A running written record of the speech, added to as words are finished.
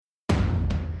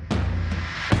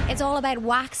It's all about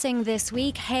waxing this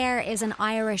week. Hair is an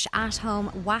Irish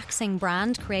at-home waxing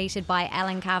brand created by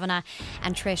Ellen Kavanagh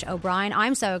and Trish O'Brien.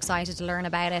 I'm so excited to learn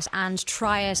about it and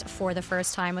try it for the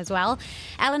first time as well.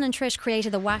 Ellen and Trish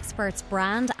created the Waxperts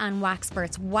brand and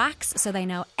Waxperts Wax, so they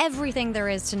know everything there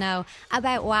is to know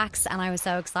about wax, and I was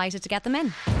so excited to get them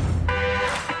in.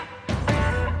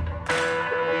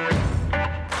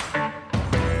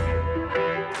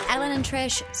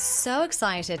 Trish, so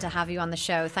excited to have you on the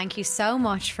show. Thank you so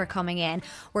much for coming in.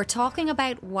 We're talking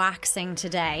about waxing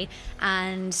today,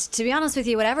 and to be honest with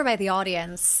you, whatever about the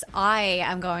audience, I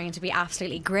am going to be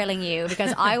absolutely grilling you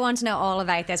because I want to know all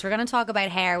about this. We're going to talk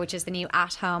about hair, which is the new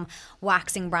at-home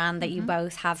waxing brand that you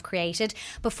both have created.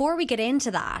 Before we get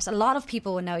into that, a lot of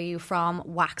people will know you from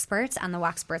Waxperts and the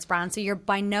Waxperts brand, so you're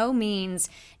by no means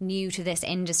new to this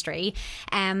industry.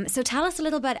 So tell us a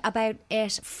little bit about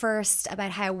it first,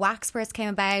 about how Waxperts came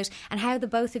about and how the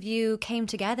both of you came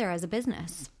together as a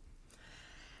business.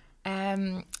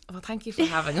 Well, thank you for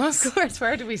having us. Of course,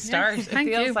 where do we start? Yeah, it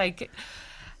feels like,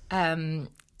 I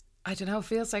don't know, it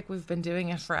feels like we've been doing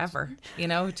it forever. You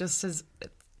know, just as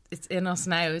it's in us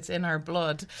now, it's in our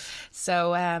blood.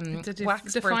 So, it's a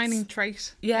defining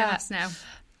trait. Yeah. In us now.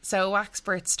 So,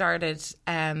 Waxperts started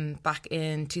back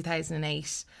in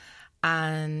 2008,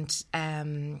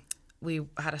 and we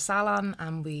had a salon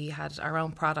and we had our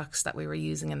own products that we were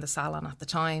using in the salon at the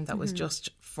time that was just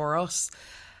for us.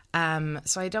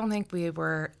 So I don't think we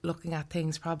were looking at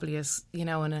things probably as, you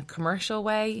know, in a commercial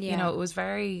way. Yeah. You know, it was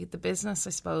the business, I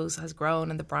suppose, has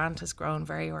grown and the brand has grown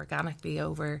very organically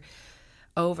over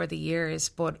the years.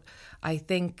 But I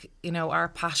think, you know, our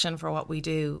passion for what we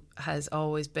do has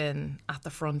always been at the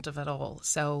front of it all.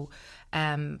 So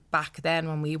back then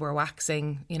when we were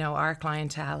waxing, you know, our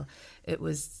clientele,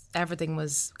 everything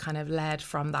was kind of led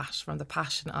from that, from the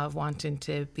passion of wanting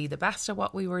to be the best at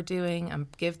what we were doing and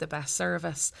give the best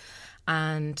service.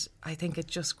 And I think it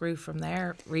just grew from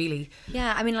there, really.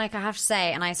 Yeah, I mean, like, I have to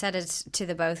say, and I said it to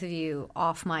the both of you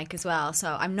off mic as well,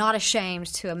 so I'm not ashamed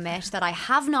to admit that I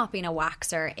have not been a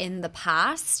waxer in the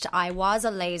past. I was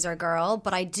a laser girl,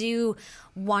 but I do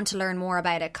want to learn more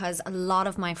about it because a lot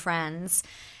of my friends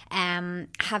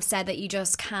have said that you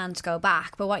just can't go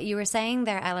back. But what you were saying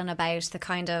there, Ellen, about the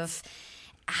kind of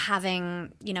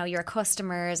having, you know, your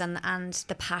customers and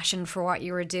the passion for what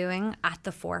you were doing at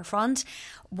the forefront,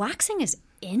 waxing is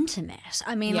intimate.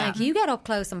 I mean, like, you get up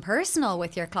close and personal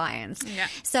with your clients. Yeah.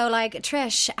 So, like,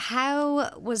 Trish,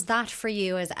 how was that for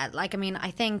you? I mean,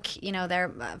 I think, you know, there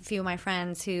are a few of my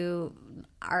friends who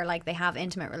are like, they have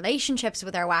intimate relationships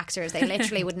with their waxers. They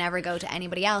literally would never go to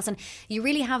anybody else. And you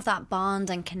really have that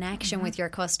bond and connection with your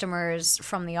customers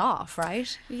from the off,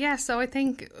 right? Yeah, so I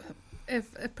think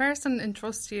if a person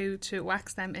entrusts you to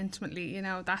wax them intimately, you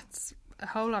know, that's a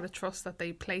whole lot of trust that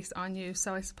they place on you.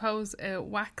 So I suppose a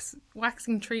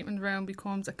waxing treatment room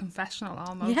becomes a confessional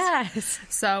almost. Yes.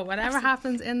 So whatever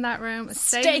happens in that room, it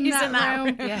stays in that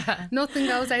room. Yeah. Nothing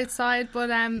goes outside. But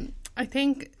I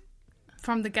think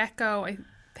from the get-go, I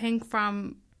think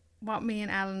from what me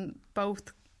and Ellen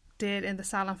both did in the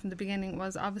salon from the beginning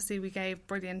was obviously we gave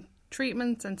brilliant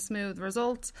treatments and smooth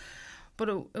results, but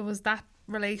it was that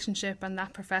relationship and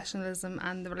that professionalism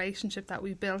and the relationship that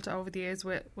we built over the years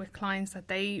with clients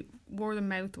that word of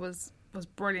mouth was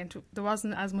brilliant. There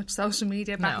wasn't as much social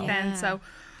media back then, so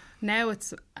now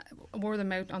it's word of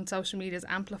mouth on social media is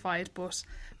amplified, but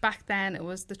back then it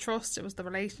was the trust, it was the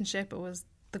relationship, it was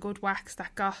the good wax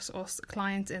that got us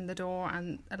clients in the door.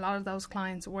 And a lot of those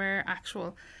clients were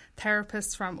actual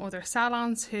therapists from other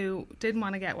salons who didn't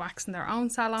want to get wax in their own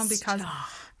salon because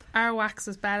our wax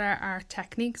was better, our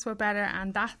techniques were better,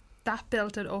 and that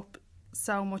built it up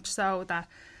so much so that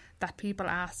people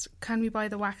asked, can we buy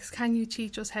the wax? Can you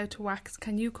teach us how to wax?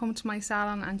 Can you come to my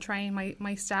salon and train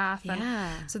my staff? Yeah.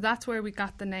 And so that's where we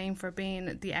got the name for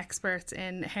being the experts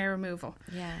in hair removal.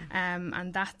 Yeah.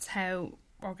 And that's how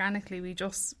organically we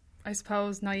just, I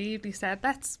suppose, naively said,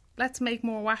 let's make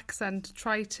more wax and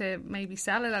try to maybe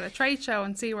sell it at a trade show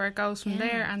and see where it goes from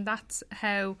there. And that's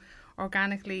how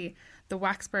organically the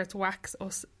Waxperts wax,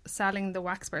 us selling the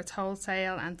Waxperts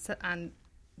wholesale and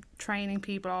training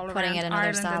people all Putting around it in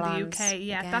Ireland other and the UK.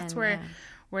 Yeah, again, that's where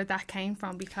that came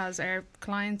from, because our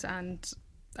clients and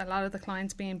a lot of the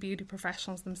clients being beauty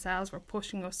professionals themselves were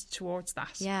pushing us towards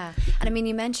that. Yeah. And I mean,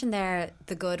 you mentioned there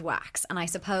the good wax, and I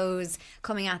suppose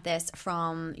coming at this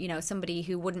from, you know, somebody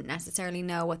who wouldn't necessarily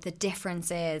know what the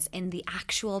difference is in the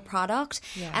actual product.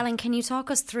 Yeah. Ellen, can you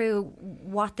talk us through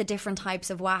what the different types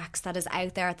of wax that is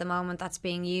out there at the moment that's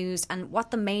being used and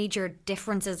what the major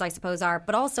differences, I suppose, are,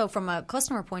 but also from a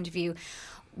customer point of view,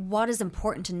 what is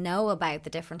important to know about the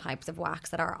different types of wax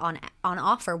that are on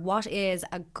offer? What is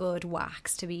a good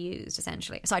wax to be used,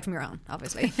 essentially, aside from your own,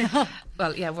 obviously?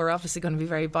 Well, yeah, we're obviously going to be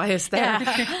very biased there.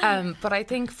 Yeah. But I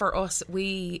think for us,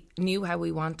 we knew how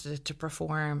we wanted it to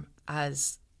perform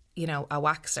as, you know, a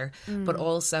waxer, but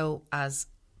also as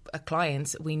a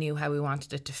client, we knew how we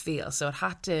wanted it to feel. So it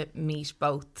had to meet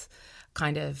both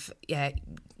kind of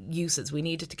uses. We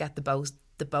needed to get the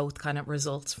both kind of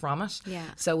results from it. Yeah.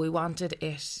 So we wanted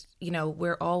it, you know,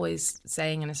 we're always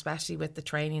saying, and especially with the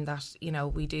training that, you know,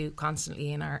 we do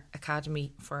constantly in our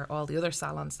academy for all the other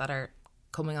salons that are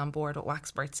coming on board with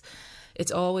Waxperts,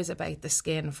 it's always about the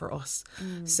skin for us.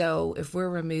 So if we're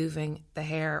removing the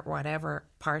hair, whatever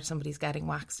part somebody's getting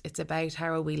waxed, it's about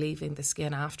how are we leaving the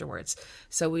skin afterwards.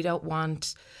 So we don't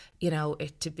want, you know,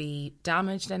 it to be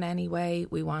damaged in any way.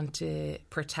 We want to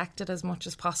protect it as much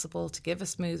as possible to give a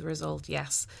smooth result,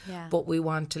 yes. Yeah. But we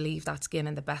want to leave that skin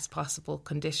in the best possible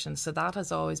condition. So that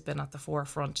has always been at the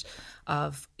forefront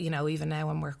of, you know, even now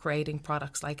when we're creating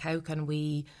products, like how can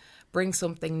we bring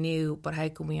something new, but how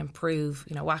can we improve?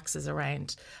 You know, wax is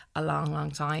around a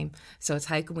long time. So it's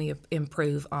how can we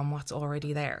improve on what's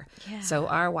already there? Yeah. So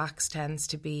our wax tends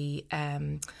to be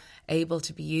able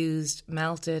to be used,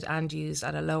 melted and used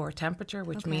at a lower temperature,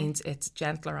 which means it's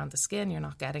gentler on the skin. You're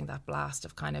not getting that blast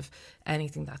of kind of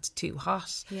anything that's too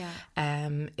hot.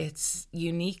 Yeah. It's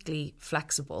uniquely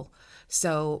flexible.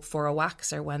 So for a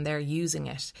waxer, when they're using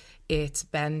it, it's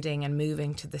bending and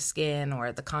moving to the skin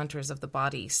or the contours of the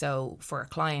body. So for a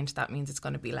client, that means it's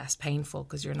going to be less painful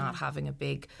because you're not having a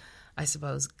big, I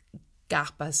suppose,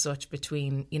 gap as such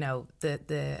between, you know,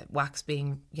 the wax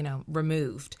being, you know,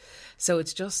 removed. So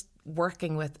it's just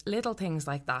working with little things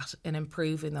like that and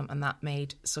improving them, and that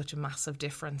made such a massive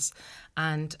difference.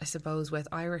 And I suppose with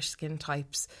Irish skin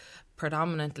types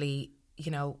predominantly, you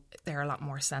know, they're a lot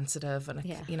more sensitive, and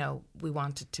you know, we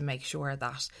wanted to make sure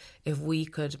that if we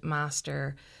could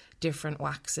master different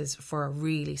waxes for a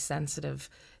really sensitive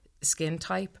skin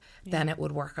type, then it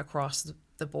would work across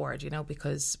the board, you know,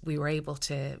 because we were able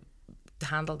to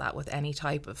handle that with any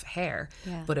type of hair.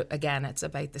 But again, it's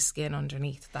about the skin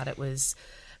underneath, that it was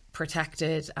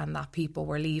protected and that people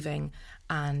were leaving,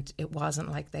 and it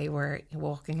wasn't like they were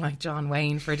walking like John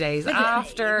Wayne for days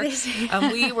after.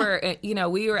 And we were, you know,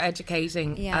 we were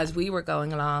educating as we were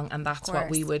going along, and that's what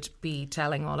we would be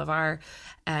telling all of our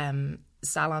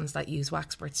salons that use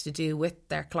Waxperts to do with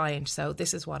their client. So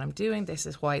this is what I'm doing, this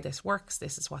is why this works,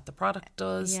 this is what the product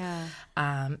does.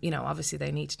 You know, obviously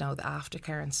they need to know the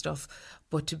aftercare and stuff,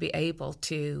 but to be able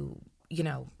to, you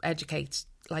know, educate,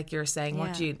 like you're saying,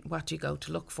 what do you go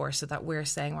to look for, so that we're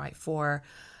saying, right, for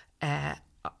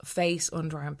face,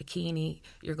 underarm, bikini,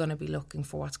 you're going to be looking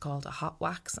for what's called a hot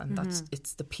wax, and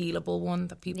it's the peelable one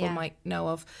that people might know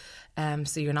of.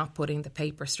 So you're not putting the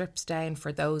paper strips down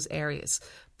for those areas,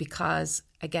 because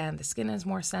again, the skin is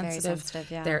more sensitive. Very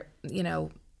sensitive, There, you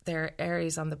know, there are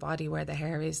areas on the body where the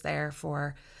hair is there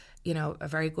for, you know, a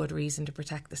very good reason to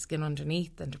protect the skin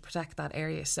underneath and to protect that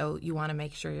area. So you want to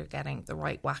make sure you're getting the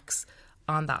right wax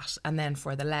on that. And then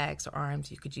for the legs or arms,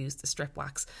 you could use the strip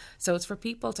wax. So it's for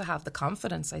people to have the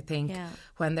confidence, I think,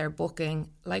 when they're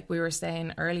booking, like we were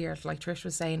saying earlier, like Trish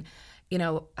was saying, you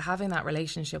know, having that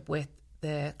relationship with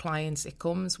the clients, it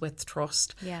comes with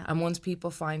trust. And once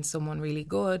people find someone really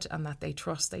good and that they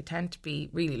trust, they tend to be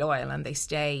really loyal, and they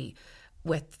stay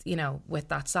with, you know, with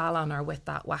that salon or with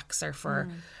that waxer for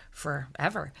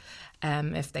forever,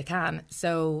 if they can.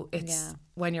 So it's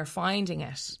when you're finding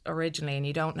it originally and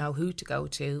you don't know who to go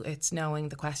to, it's knowing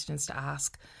the questions to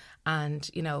ask. And,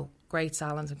 you know, great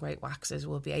salons and great waxers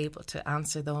will be able to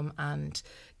answer them and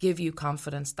give you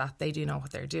confidence that they do know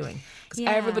what they're doing. Because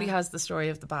everybody has the story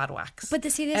of the bad wax. But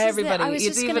this everybody, is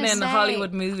it's even in the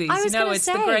Hollywood movies. You know, it's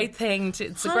the great thing.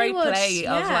 It's Hollywood, a great play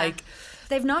of like.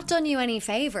 They've not done you any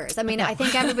favours. I mean, I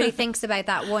think everybody thinks about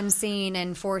that one scene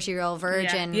in 40-Year-Old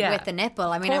Virgin with the nipple.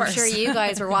 I mean, I'm sure you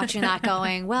guys were watching that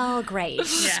going, well, great.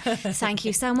 Thank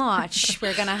you so much.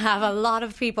 We're going to have a lot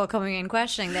of people coming in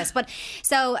questioning this. But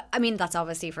so, I mean, that's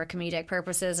obviously for comedic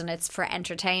purposes and it's for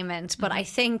entertainment. But I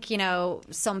think, you know,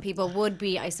 some people would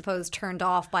be, I suppose, turned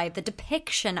off by the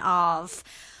depiction of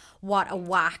what a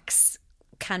wax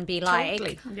can be like.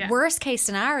 Totally. Worst case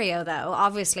scenario though,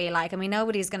 obviously, like, I mean,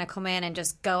 nobody's going to come in and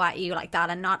just go at you like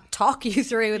that and not talk you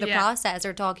through the process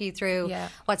or talk you through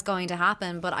what's going to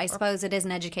happen. But I suppose it is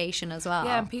an education as well.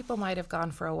 And people might have gone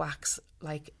for a wax,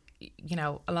 like, you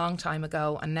know, a long time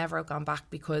ago and never gone back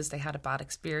because they had a bad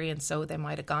experience. So they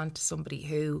might have gone to somebody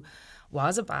who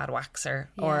was a bad waxer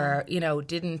or, you know,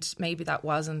 maybe that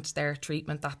wasn't their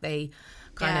treatment that they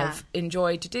kind of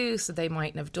enjoyed to do. So they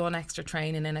mightn't have done extra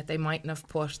training in it. They mightn't have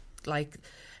put like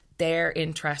their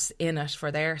interest in it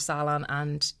for their salon,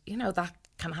 and that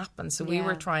can happen. So we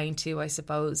were trying to, I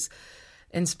suppose,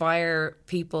 inspire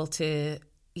people to,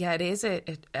 it is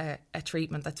a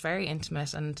treatment that's very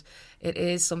intimate, and it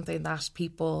is something that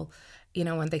people,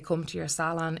 when they come to your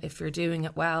salon, if you're doing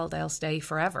it well, they'll stay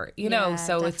forever, so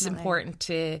definitely. It's important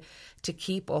to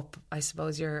keep up, I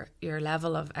suppose, your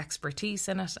level of expertise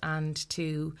in it, and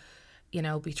to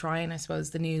be trying, I suppose,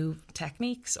 the new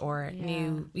techniques, or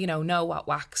new, know what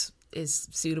wax is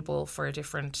suitable for a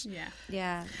different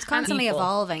it's constantly people.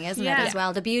 Evolving, isn't it, as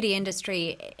well? The beauty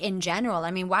industry in general,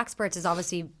 I mean, Waxperts is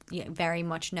obviously very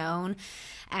much known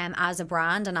as a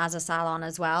brand and as a salon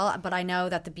as well, but I know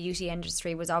that the beauty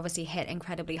industry was obviously hit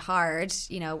incredibly hard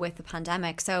with the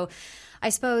pandemic. So I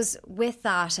suppose with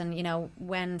that, and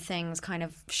when things kind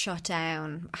of shut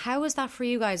down, how was that for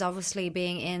you guys, obviously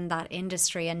being in that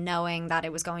industry and knowing that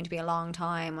it was going to be a long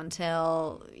time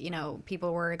until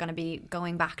people were going to be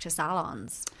going back to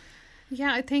salons?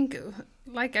 Yeah, I think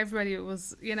like everybody, it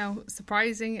was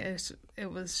surprising. It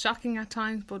was shocking at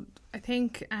times, but I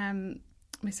think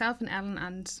myself and Ellen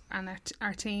and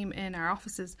our team in our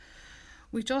offices,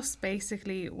 we just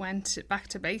basically went back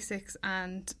to basics,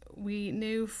 and we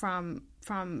knew from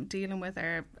dealing with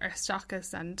our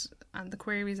stockists and the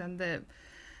queries and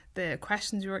the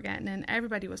questions we were getting in,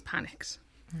 everybody was panicked.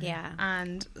 Yeah.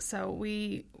 And so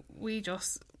we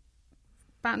just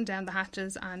battened down the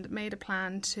hatches and made a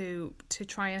plan to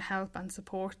try and help and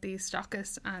support these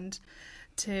stockists, and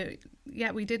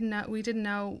we didn't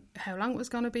know how long it was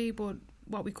going to be, but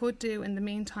what we could do in the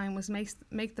meantime was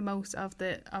make the most of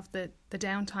the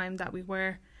downtime that we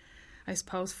were, I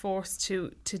suppose, forced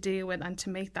to deal with, and to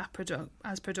make that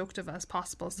as productive as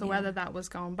possible. So whether that was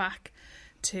going back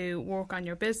to work on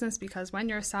your business, because when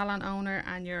you're a salon owner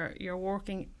and you're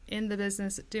working in the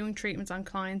business doing treatments on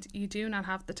clients, you do not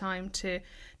have the time to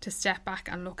step back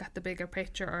and look at the bigger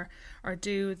picture, or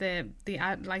do the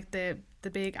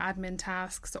big admin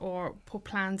tasks, or put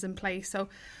plans in place. So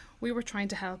we were trying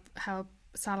to help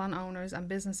salon owners and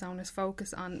business owners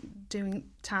focus on doing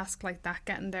tasks like that,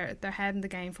 getting their head in the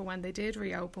game for when they did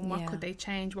reopen. What could they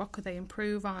change? What could they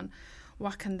improve on?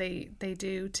 What can they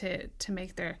do to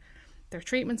make their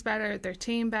treatments better, their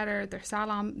team better, their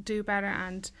salon do better?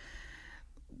 And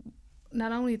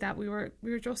not only that, we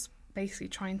were just basically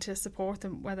trying to support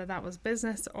them, whether that was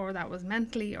business or that was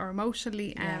mentally or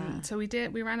emotionally. So we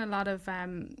ran a lot of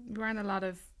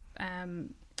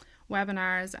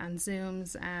webinars and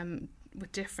Zooms with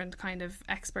different kind of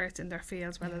experts in their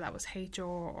fields, whether that was HR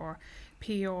or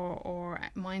PR or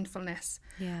mindfulness.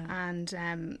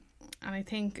 And I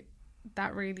think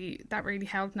that really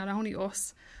helped not only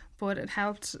us, but it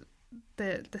helped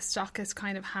the stockists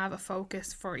kind of have a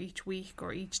focus for each week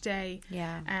or each day.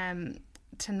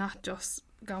 To not just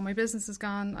go, my business is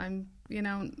gone, I'm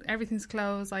everything's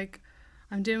closed, like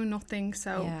I'm doing nothing.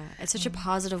 So it's such a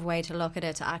positive way to look at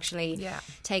it, to actually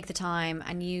take the time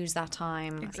and use that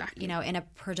time in a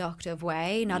productive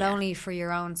way, not only for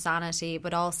your own sanity,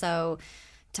 but also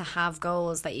to have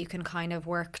goals that you can kind of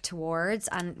work towards.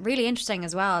 And really interesting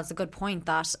as well, it's a good point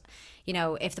that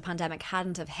if the pandemic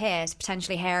hadn't have hit,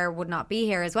 potentially hair would not be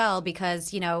here as well,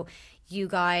 because you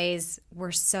guys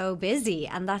were so busy.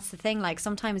 And that's the thing, like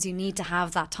sometimes you need to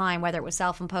have that time, whether it was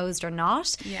self-imposed or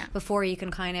not, before you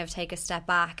can kind of take a step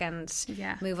back and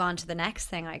move on to the next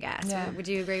thing, I guess. Would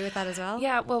you agree with that as well?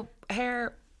 Yeah, well,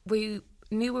 hair, we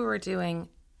knew we were doing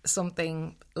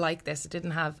something like this. It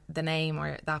didn't have the name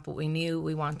or that, but we knew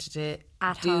we wanted to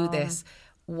do this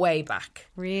way back.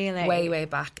 Really? Way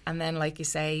back. And then, like you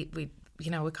say, we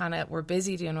kind of were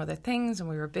busy doing other things, and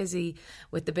we were busy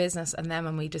with the business. And then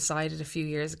when we decided a few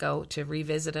years ago to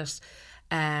revisit it,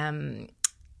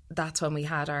 that's when we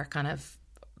had our kind of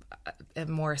a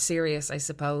more serious, I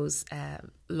suppose,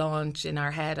 launch in our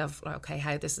head of, okay,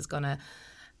 how this is going to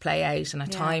play out in a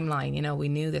timeline. We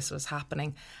knew this was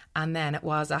happening. And then it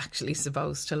was actually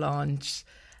supposed to launch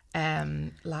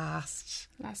last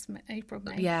April,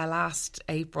 May. Last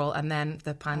April, and then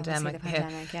the pandemic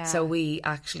hit. So we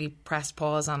actually pressed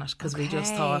pause on it, because we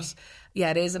just thought,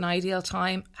 it is an ideal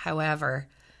time. However,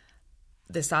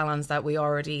 the salons that we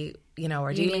already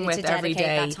are dealing with every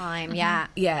day, that time,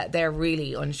 they're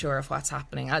really unsure of what's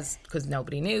happening, because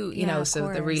nobody knew,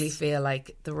 so they really feel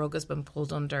like the rug has been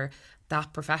pulled under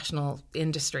that professional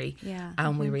industry,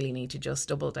 and we really need to just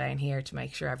double down here to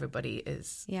make sure everybody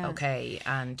is okay,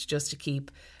 and just to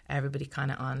keep everybody kind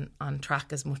of on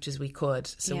track as much as we could.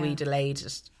 So we delayed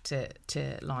it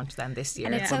to launch them this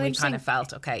year, and we kind of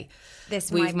felt, okay,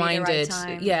 we've minded the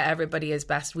right time. Everybody as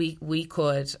best we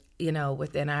could,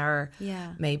 within our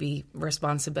maybe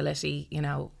responsibility,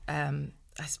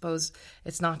 I suppose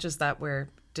it's not just that we're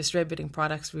distributing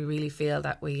products. We really feel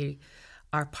that we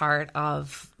are part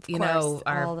of, you know,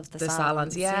 all of the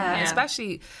salons. Yeah.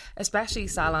 Especially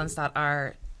salons that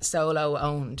are solo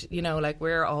owned, you know, like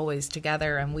we're always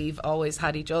together and we've always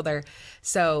had each other,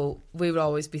 so we would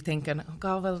always be thinking, oh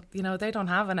God, well, you know, they don't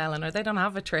have an Ellen or they don't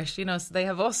have a Trish, you know, so they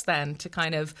have us then to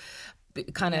kind of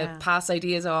pass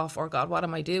ideas off, or God, what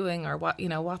am I doing, or what, you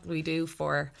know, what do we do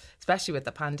for, especially with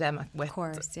the pandemic, with of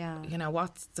course, you know,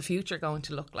 what's the future going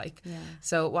to look like.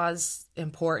 So it was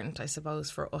important, I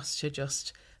suppose, for us to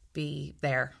just be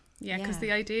there. Because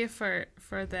the idea for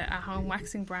the at-home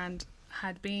waxing brand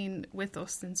had been with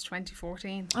us since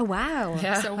 2014. Oh wow!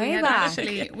 Yeah. So we had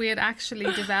actually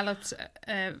developed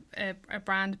a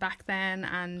brand back then,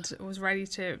 and it was ready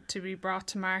to be brought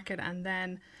to market. And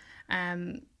then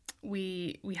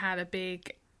we had a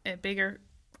bigger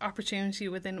opportunity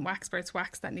within Waxperts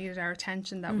Wax that needed our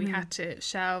attention, that we had to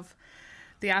shelve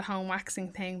the at-home waxing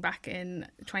thing back in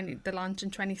the launch in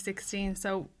 2016.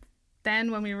 So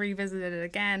then when we revisited it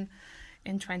again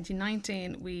in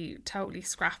 2019, we totally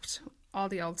scrapped all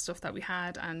the old stuff that we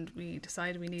had, and we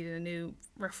decided we needed a new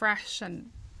refresh and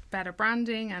better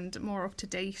branding and more up to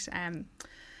date. And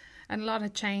a lot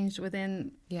had changed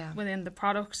within the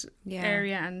product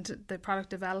area and the product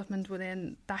development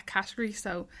within that category.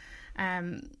 So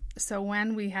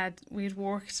when we'd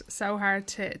worked so hard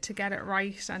to get it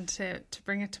right and to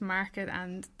bring it to market,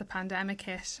 and the pandemic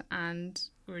hit, and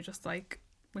we were just like,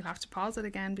 we'll have to pause it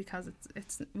again, because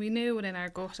it's we knew within our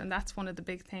gut, and that's one of the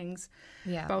big things.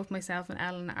 Both myself and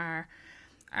Ellen are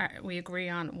we agree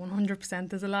on 100%.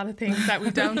 There's a lot of things that we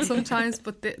don't sometimes,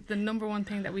 but the number one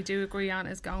thing that we do agree on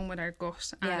is going with our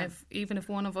gut. And even if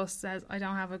one of us says, I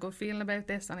don't have a good feeling about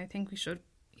this and I think we should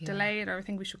delay it, or I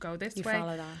think we should go this way,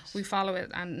 follow that. We follow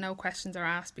it, and no questions are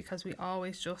asked, because we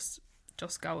always just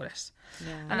go with it.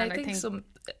 And I think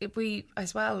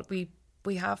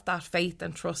we have that faith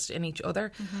and trust in each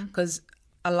other, because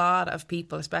a lot of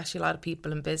people, especially a lot of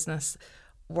people in business,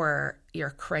 were,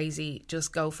 you're crazy,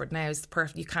 just go for it now, it's the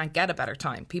perfect, you can't get a better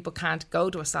time, people can't go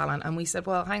to a salon. And we said,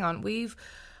 well, hang on, we've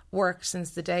worked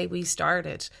since the day we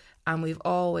started, and we've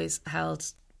always held,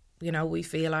 you know, we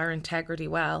feel our integrity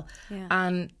well,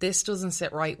 and this doesn't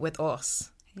sit right with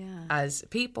us as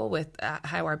people, with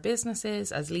how our business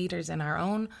is, as leaders in our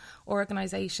own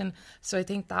organisation. So I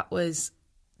think that was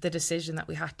the decision that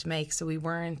we had to make. So we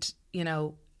weren't, you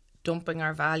know, dumping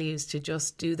our values to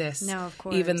just do this. No, of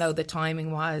course. Even though the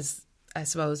timing was, I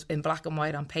suppose, in black and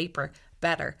white on paper,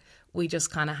 better. We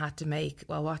just kind of had to make,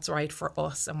 well, what's right for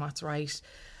us and what's right.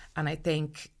 And I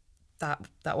think that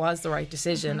was the right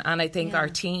decision. And I think our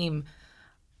team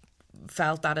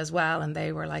felt that as well, and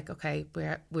they were like, okay,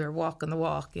 we're walking the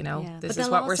walk, you know, this is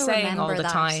what we're saying all the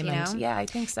time. You know? And I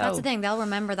think so. That's the thing, they'll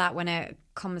remember that when it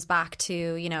comes back to,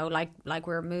 you know, like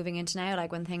we're moving into now,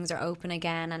 like when things are open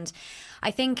again. And I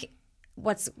think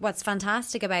what's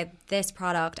fantastic about this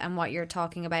product and what you're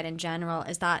talking about in general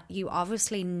is that you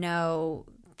obviously know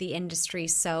the industry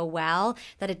so well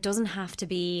that it doesn't have to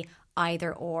be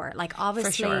either or. Like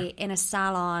obviously in a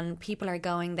salon, people are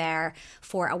going there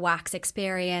for a wax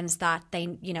experience that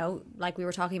they, you know, like we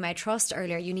were talking about trust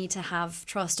earlier, you need to have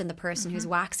trust in the person who's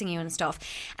waxing you and stuff.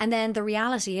 And then the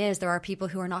reality is there are people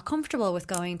who are not comfortable with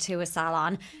going to a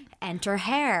salon. Enter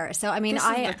hair. So I mean,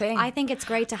 I think it's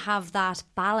great to have that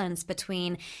balance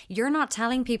between, you're not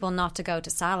telling people not to go to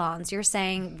salons, you're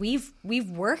saying we've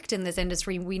worked in this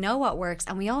industry, we know what works,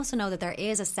 and we also know that there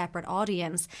is a separate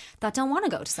audience that don't want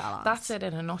to go to salons. That's it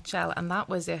in a nutshell, and that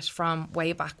was it from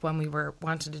way back when we were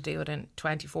wanting to do it in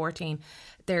 2014.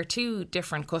 There are two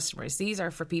different customers. These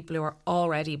are for people who are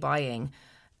already buying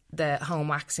the home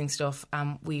waxing stuff,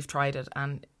 and we've tried it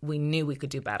and we knew we could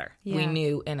do better. We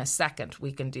knew in a second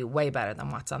we can do way better than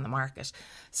what's on the market.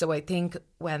 So I think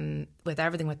with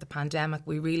everything with the pandemic,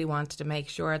 we really wanted to make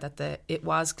sure that it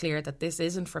was clear that this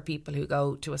isn't for people who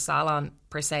go to a salon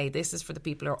per se. This is for the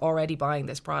people who are already buying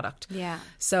this product.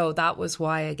 So that was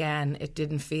why, again, it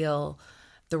didn't feel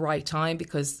the right time,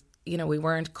 because, you know, we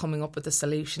weren't coming up with a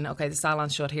solution. Okay, the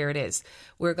salon's shut, here it is.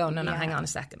 We're going, no, hang on a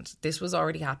second. This was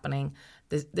already happening.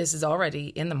 This is already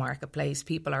in the marketplace.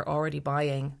 People are already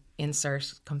buying,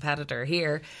 insert competitor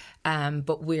here.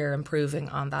 But we're improving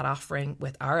on that offering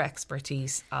with our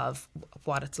expertise of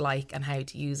what it's like and how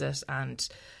to use it. And,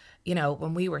 you know,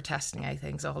 when we were testing out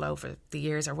things all over the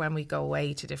years, or when we go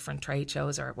away to different trade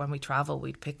shows, or when we travel,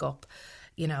 we'd pick up,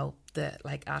 you know, the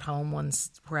like at home ones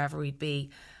wherever we'd be.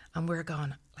 And we're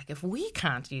going, like, if we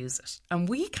can't use it and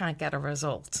we can't get a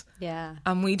result,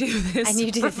 and we do this and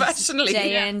you do professionally, this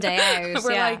day in, day out,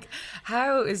 we're like,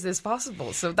 how is this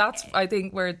possible? So that's, I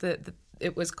think, where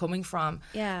it was coming from.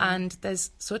 Yeah. And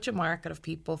there's such a market of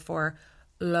people for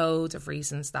loads of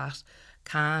reasons that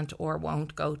can't or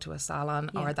won't go to a salon,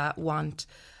 or that want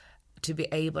to be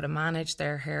able to manage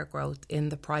their hair growth in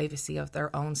the privacy of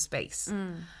their own space.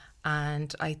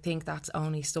 And I think that's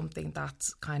only something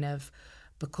that's kind of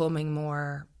becoming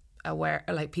more aware,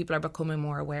 like people are becoming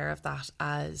more aware of that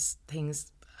as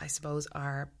things, I suppose,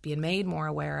 are being made more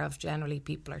aware of. Generally,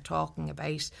 people are talking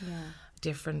about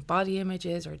different body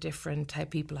images or different how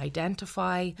people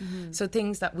identify. So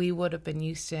things that we would have been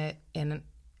used to in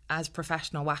as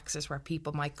professional waxers, where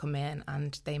people might come in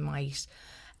and they might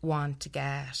want to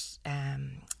get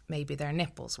maybe their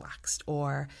nipples waxed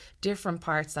or different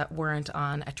parts that weren't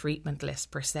on a treatment list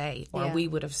per se, or we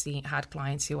would have had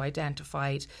clients who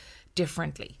identified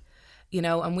differently, you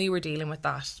know, and we were dealing with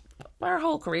that our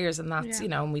whole careers, and that's you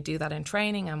know, and we do that in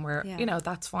training, and we're you know,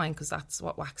 that's fine, because that's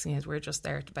what waxing is. We're just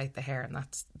there to bite the hair, and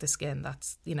that's the skin,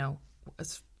 that's, you know,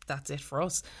 that's it for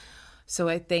us. So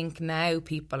I think now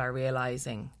people are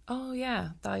realising, oh yeah,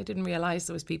 I didn't realise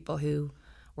there was people who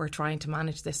were trying to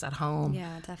manage this at home.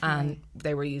 Yeah, definitely. And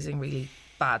they were using really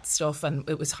bad stuff, and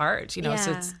it was hard, you know,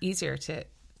 so it's easier to...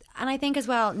 And I think as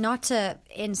well, not to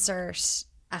insert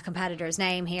a competitor's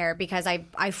name here, because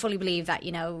I fully believe that,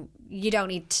 you know, you don't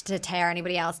need to tear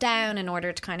anybody else down in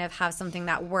order to kind of have something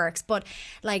that works. But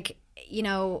like, you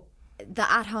know, the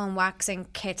at-home waxing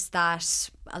kits that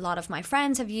a lot of my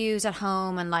friends have used at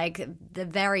home, and like the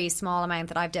very small amount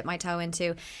that I've dipped my toe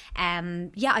into,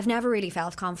 I've never really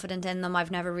felt confident in them.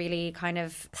 I've never really kind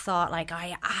of thought like,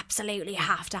 I absolutely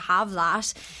have to have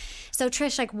that. So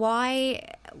Trish, like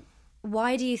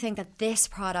why do you think that this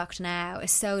product now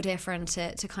is so different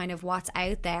to kind of what's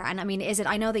out there? And I mean, is it,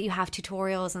 I know that you have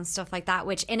tutorials and stuff like that,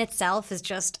 which in itself is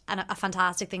just a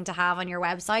fantastic thing to have on your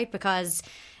website, because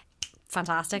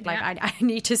fantastic, like I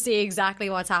need to see exactly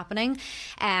what's happening,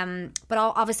 but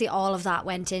obviously all of that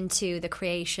went into the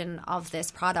creation of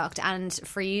this product. And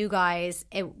for you guys,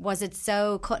 was it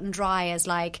so cut and dry as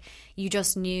like you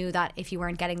just knew that if you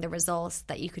weren't getting the results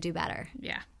that you could do better?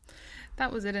 Yeah,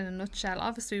 that was it in a nutshell.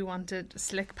 Obviously we wanted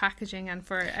slick packaging and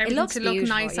for everything to look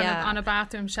nice on a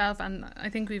bathroom shelf, and I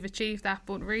think we've achieved that.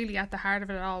 But really at the heart of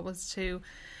it all was to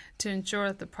ensure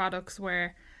that the products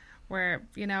were,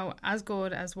 you know, as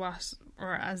good as what,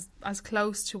 or as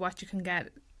close to what you can get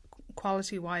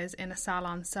quality wise in a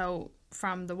salon. So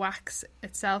from the wax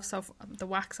itself, so the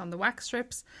wax on the wax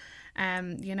strips,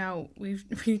 you know,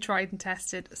 we tried and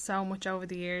tested so much over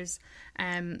the years,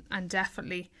 and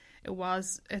definitely it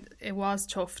was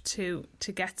tough to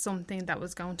get something that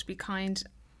was going to be kind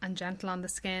and gentle on the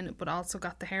skin, but also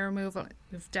got the hair removal.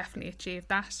 We've definitely achieved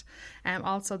that.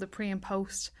 Also the pre and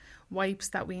post wipes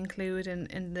that we include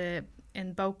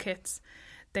in both kits,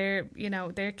 they're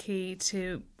key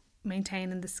to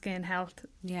maintaining the skin health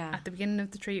at the beginning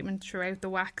of the treatment, throughout the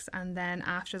wax, and then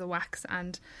after the wax.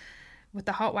 And with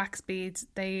the hot wax beads,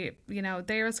 they're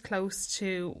as close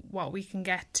to what we can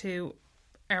get to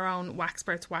our own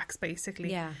Waxpert's wax,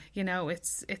 basically. You know,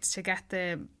 it's to get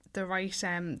the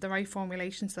right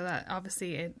formulation, so that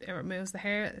obviously it removes the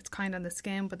hair, it's kind on the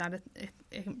skin, but that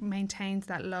it maintains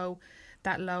that low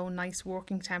nice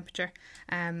working temperature.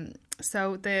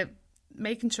 So the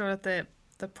making sure that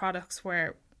the products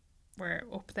were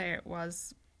up there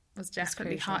was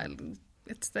definitely high.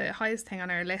 It's the highest thing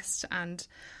on our list, and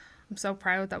I'm so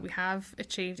proud that we have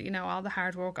achieved, you know, all the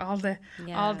hard work, all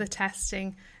the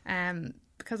testing,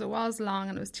 because it was long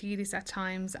and it was tedious at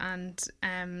times, and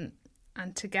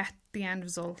to get the end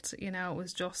result, you know, it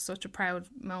was just such a proud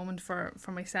moment for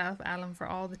myself, Ellen, for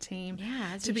all the team,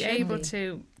 to be able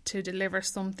to deliver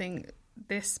something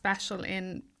this special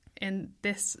in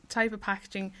this type of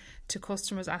packaging to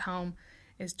customers at home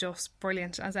is just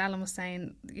brilliant. As Ellen was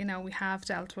saying, you know, we have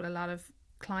dealt with a lot of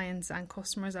clients and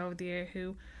customers over the year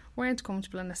who weren't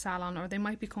comfortable in a salon, or they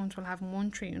might be comfortable having one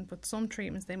treatment, but some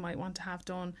treatments they might want to have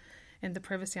done in the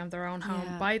privacy of their own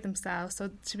home by themselves.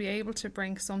 So to be able to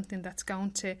bring something that's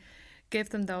going to give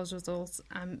them those results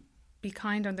and be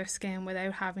kind on their skin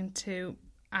without having to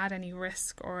add any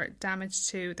risk or damage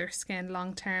to their skin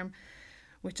long term,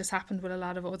 which has happened with a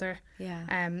lot of other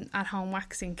at home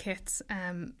waxing kits.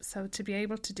 So to be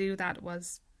able to do that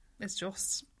is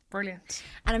just brilliant.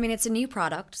 And I mean, it's a new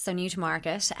product, so new to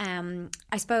market.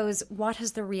 I suppose, what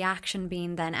has the reaction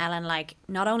been then, Ellen, like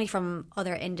not only from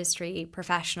other industry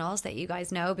professionals that you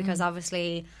guys know, because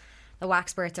obviously the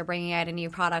Waxperts are bringing out a new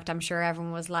product, I'm sure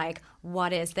everyone was like,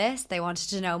 what is this? They wanted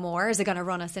to know more. Is it going to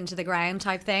run us into the ground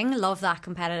type thing? Love that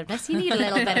competitiveness. You need a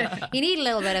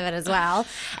little bit of it as well.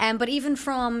 But even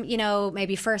from, you know,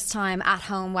 maybe first time at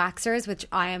home waxers, which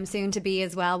I am soon to be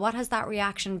as well, what has that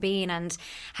reaction been, and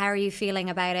how are you feeling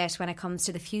about it when it comes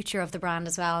to the future of the brand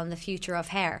as well and the future of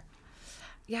hair?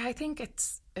 Yeah, I think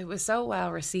it was so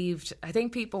well received. I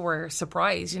think people were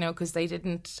surprised, you know, because they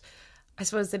didn't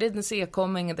see it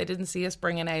coming, and they didn't see us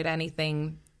bringing out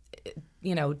anything,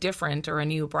 you know, different or a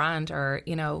new brand, or,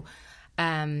 you know,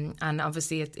 and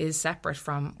obviously it is separate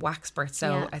from Waxpert.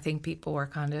 So Yeah. I think people were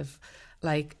kind of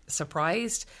like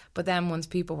surprised. But then once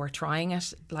people were trying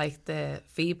it, like the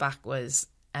feedback was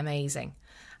amazing.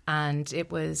 And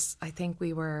it was, I think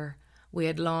we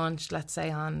had launched, let's say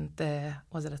on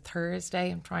was it a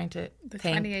Thursday? I'm trying to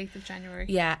think. 28th of January.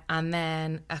 Yeah, and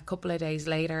then a couple of days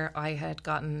later, I had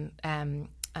gotten an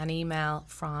email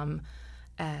from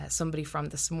somebody from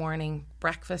This Morning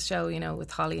breakfast show, you know, with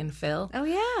Holly and Phil. Oh,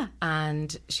 yeah.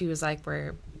 And she was like,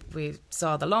 we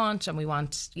saw the launch and we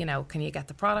want, you know, can you get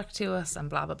the product to us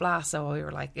and blah, blah, blah. So we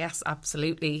were like, yes,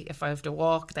 absolutely. If I have to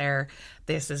walk there,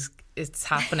 it's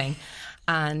happening.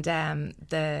 And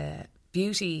the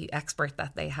beauty expert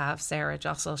that they have, Sarah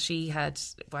Jossel,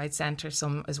 I'd sent her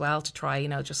some as well to try, you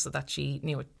know, just so that she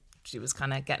knew what she was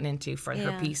kind of getting into for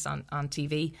her piece on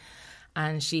TV.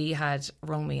 And she had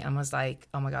rung me and was like,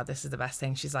 oh my God, this is the best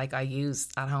thing. She's like, I use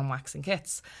at-home waxing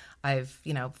kits. I've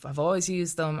always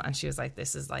used them. And she was like,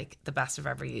 this is like the best I've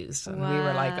ever used. And we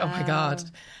were like, oh my God.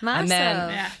 Massive. And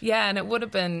then, and it would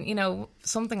have been, you know,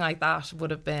 something like that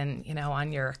would have been, you know,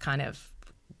 on your kind of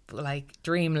like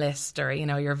dream list, or, you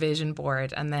know, your vision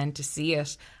board. And then to see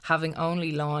it having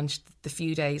only launched the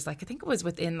few days, like I think it was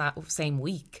within that same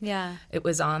week. Yeah. It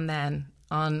was on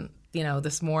you know,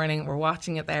 This Morning, we're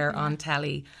watching it there on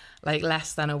telly, like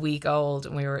less than a week old,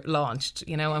 and we were launched,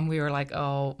 you know, and we were like,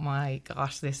 oh my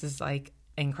gosh, this is like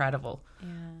incredible. Yeah.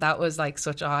 That was like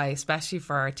such a high, especially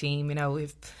for our team. You know,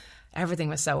 everything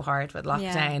was so hard with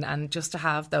lockdown, and just to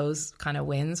have those kind of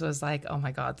wins was like, oh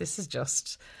my God, this is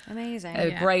just amazing.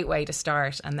 A great way to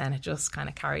start. And then it just kind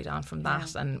of carried on from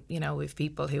that. And, you know, we've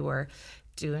people who were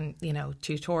doing, you know,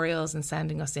 tutorials and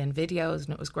sending us in videos,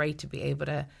 and it was great to be able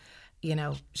to, you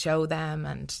know, show them,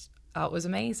 and it was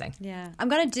amazing. Yeah. I'm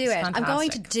going to do it. Fantastic. I'm going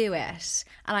to do it.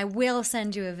 And I will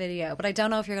send you a video, but I don't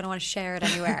know if you're going to want to share it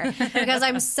anywhere because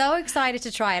I'm so excited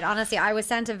to try it. Honestly, I was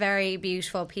sent a very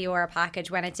beautiful PR package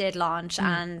when it did launch,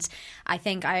 and I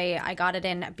think I got it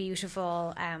in a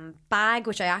beautiful bag,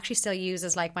 which I actually still use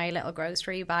as like my little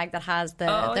grocery bag that has the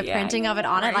printing of it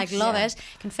on it. Like, love it.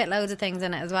 Can fit loads of things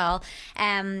in it as well.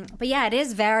 But yeah, it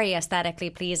is very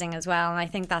aesthetically pleasing as well. And I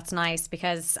think that's nice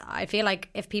because I feel like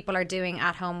if people are doing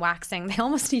at-home waxing, they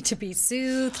almost need to be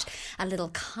soothed, a little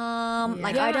calm.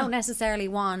 Like, I don't necessarily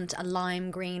want a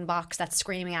lime green box that's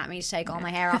screaming at me to take all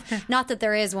my hair off. Not that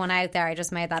there is one out there, I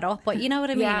just made that up, but you know what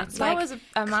I mean? Yeah, it's that like, was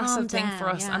a massive thing down, for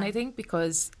us. And I think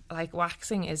because like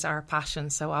waxing is our passion,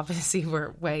 so obviously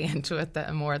we're way into it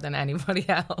more than anybody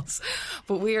else.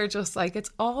 But we are just like, it's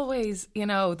always, you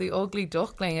know, the ugly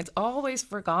duckling. It's always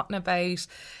forgotten about.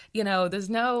 You know, there's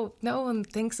no one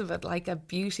thinks of it like a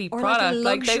beauty or product.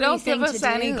 Like they don't give us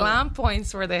any glam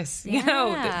points for this, you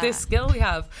know, this skill we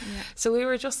have. Yeah. So we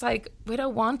were just like, we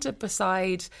don't want it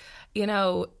beside, you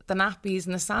know, the nappies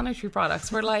and the sanitary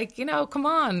products. We're like, you know, come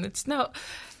on, it's no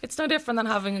different than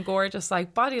having a gorgeous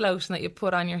like body lotion that you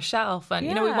put on your shelf. And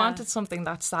you know, we wanted something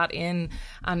that sat in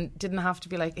and didn't have to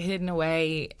be like hidden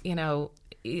away, you know,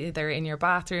 either in your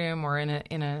bathroom or in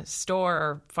a store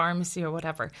or pharmacy or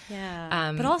whatever.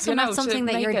 Yeah. But also not something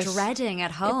that you're dreading at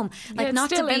home. Like,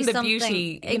 not to be in the something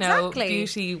beauty, you know,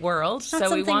 beauty world. Not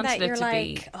so we wanted it to like,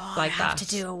 be like I have that. to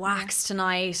do a wax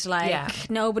tonight. Like,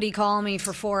 nobody call me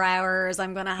for 4 hours.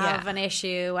 I'm going to have an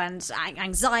issue and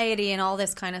anxiety and all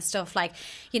this kind of stuff. Like,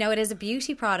 you know, it is a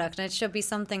beauty product, and it should be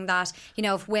something that, you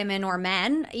know, if women or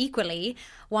men equally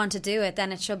want to do it,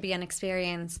 then it should be an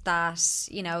experience that,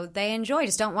 you know, they enjoy.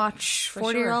 Just don't watch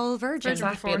 40-year-old Virgin.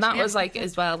 Exactly. And that was like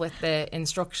as well with the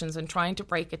instructions and trying to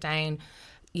break it down,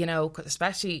 you know,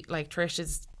 especially like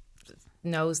Trish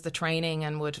knows the training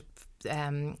and would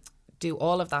do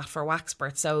all of that for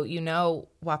Waxpert. So you know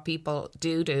what people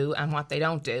do and what they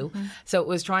don't do. Mm-hmm. So it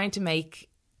was trying to make,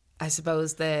 I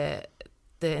suppose, the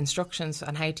instructions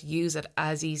on how to use it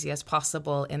as easy as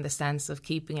possible, in the sense of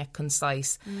keeping it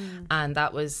concise. And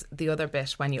that was the other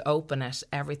bit. When you open it,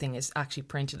 everything is actually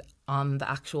printed on the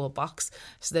actual box.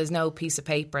 So there's no piece of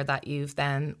paper that you've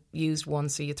then used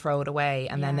once, so you throw it away,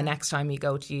 and then the next time you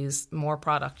go to use more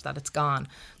product that it's gone.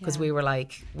 Because we were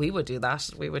like, we would do that.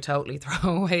 We would totally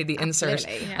throw away the insert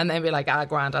and then be like,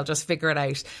 grand, I'll just figure it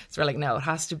out. So we're like, no, it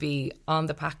has to be on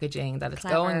the packaging, that it's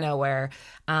going nowhere,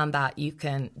 and that you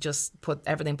can just put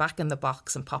everything back in the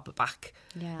box and pop it back.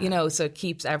 You know, so it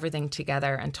keeps everything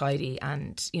together and tidy,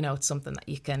 and, you know, it's something that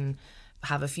you can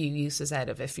have a few uses out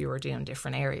of if you were doing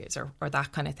different areas or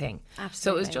that kind of thing. Absolutely.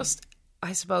 So it was just,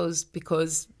 I suppose,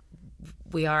 because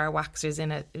we are waxers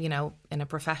in a, you know, in a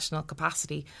professional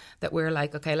capacity, that we're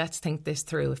like, okay, let's think this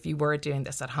through. If you were doing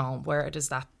this at home, where does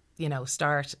that, you know,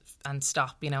 start and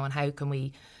stop, you know, and how can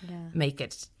we make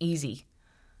it easy?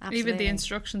 Absolutely. Even the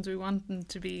instructions, we want them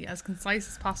to be as concise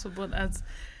as possible, but as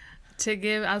to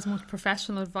give as much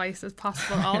professional advice as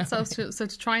possible also. So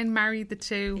to try and marry the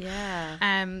two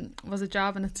was a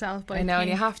job in itself. But I know, and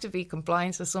you have to be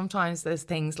compliant. So sometimes there's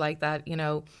things like that, you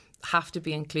know, have to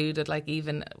be included, like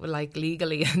even like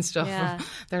legally and stuff.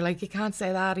 They're like, you can't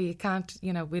say that, or you can't,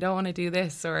 you know, we don't want to do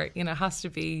this, or, you know, it has to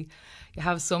be, you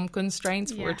have some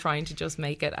constraints, but we're trying to just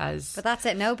make it as... But that's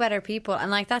it, no better people. And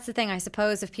like, that's the thing, I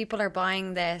suppose, if people are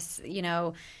buying this, you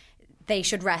know, they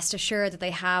should rest assured that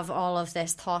they have all of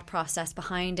this thought process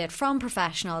behind it from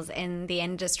professionals in the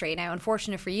industry. Now,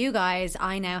 unfortunate for you guys,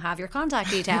 I now have your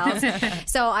contact details.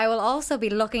 So I will also be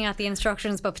looking at the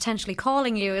instructions, but potentially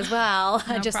calling you as well.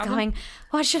 No just problem. Going,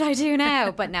 what should I do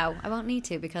now? But no, I won't need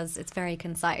to, because it's very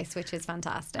concise, which is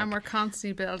fantastic. And we're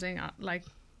constantly building like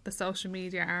the social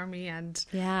media army and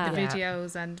the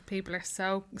videos, and people are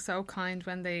so kind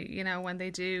when they, you know, when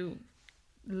they do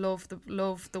love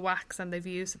the wax and they've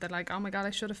used it. They're like, oh my god, I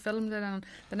should have filmed it, and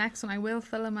the next one I will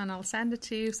film and I'll send it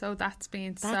to you. So that's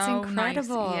so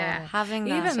incredible. Nice. Yeah, having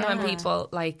that, even when people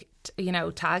like, you know,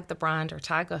 tag the brand or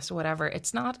tag us or whatever,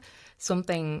 it's not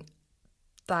something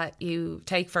that you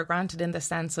take for granted, in the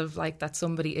sense of like that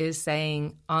somebody is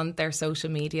saying on their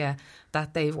social media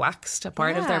that they've waxed a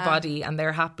part of their body, and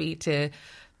they're happy to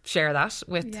share that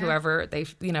with whoever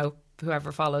they've, you know,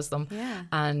 whoever follows them,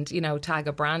 and, you know, tag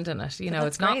a brand in it. You know,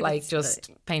 it's not like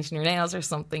just painting your nails or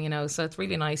something, you know. So it's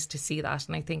really nice to see that,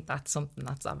 and I think that's something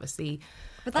that's obviously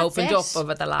opened up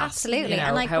over the last, you know,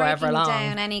 and like however breaking long.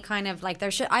 down any kind of like,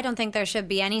 I don't think there should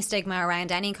be any stigma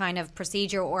around any kind of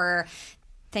procedure or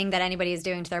thing that anybody is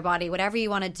doing to their body. Whatever you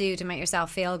want to do to make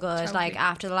yourself feel good, totally. Like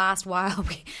after the last while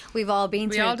we've all been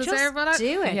through, all deserve just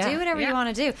do it. Do whatever you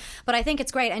want to do. But I think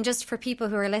it's great. And just for people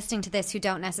who are listening to this who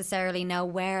don't necessarily know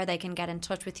where they can get in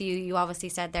touch with you, you obviously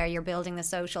said there you're building the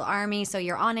social army, so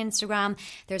you're on Instagram,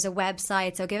 there's a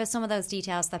website, so give us some of those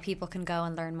details so that people can go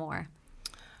and learn more.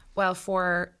 Well,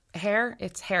 for hair,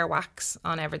 it's Hair Wax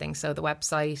on everything, so the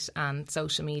website and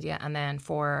social media. And then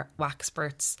for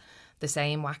Waxperts, the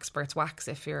same, Waxperts Wax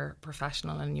if you're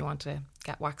professional and you want to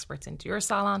get Waxperts into your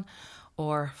salon,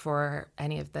 or for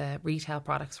any of the retail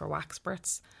products for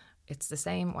Waxperts, it's the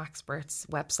same, Waxperts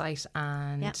website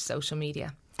and social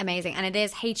media. Amazing. And it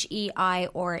is HEI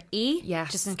or E,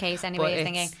 just in case anybody is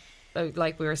thinking.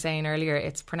 Like we were saying earlier,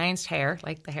 it's pronounced hair,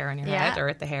 like the hair on your head,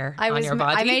 or the hair on your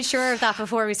body. I made sure of that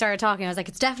before we started talking. I was like,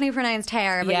 it's definitely pronounced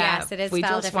hair, but yes, it is we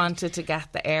spelled just wanted to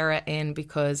get the era in,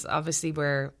 because obviously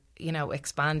we're, you know,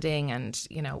 expanding and,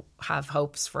 you know, have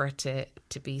hopes for it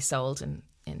to be sold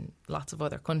in lots of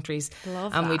other countries.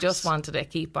 We just wanted to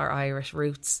keep our Irish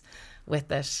roots with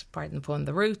it, pardon the pun,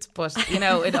 the roots, but, you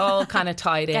know, it all kind of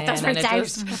tied in. Get those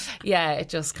roots out. It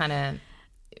just kind of,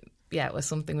 it was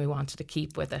something we wanted to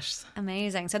keep with it.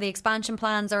 Amazing. So the expansion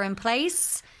plans are in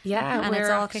place? Yeah. And it's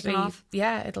all kicking off?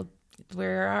 Yeah, we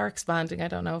are expanding. I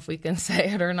don't know if we can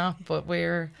say it or not, but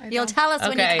you'll tell us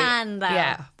when you can, though.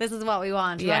 Yeah. This is what we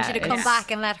want. We want you to come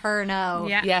back and let her know.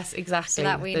 Yeah. Yes, exactly. So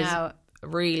that we know.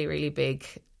 Really, really big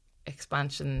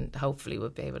expansion. Hopefully we'll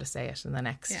be able to say it in the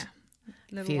next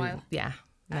little while. Yeah.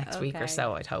 Next week or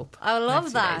so, I'd hope. I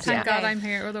love that. Thank God I'm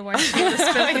here, otherwise you would have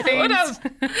spilling things.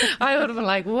 I would have been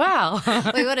like, wow.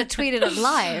 We would have tweeted it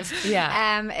live.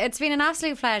 Yeah. It's been an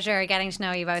absolute pleasure getting to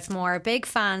know you both more. Big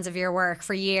fans of your work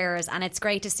for years, and it's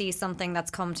great to see something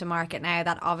that's come to market now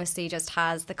that obviously just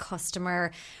has the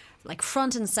customer like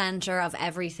front and center of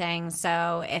everything.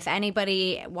 So if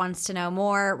anybody wants to know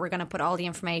more, we're going to put all the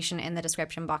information in the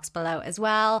description box below as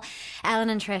well. Ellen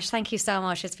and Trish, thank you so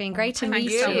much. It's been great to meet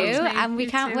you, and we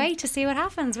can't wait to see what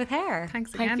happens with hair.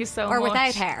 Thanks again. Thank you so much. Or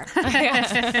without hair.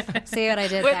 See what I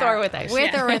did with there? Or without.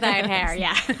 With or without hair,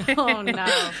 yeah. Oh no,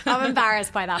 I'm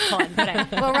embarrassed by that pun.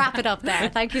 But we'll wrap it up there.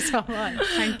 Thank you so much.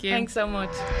 Thank you. Thanks so much.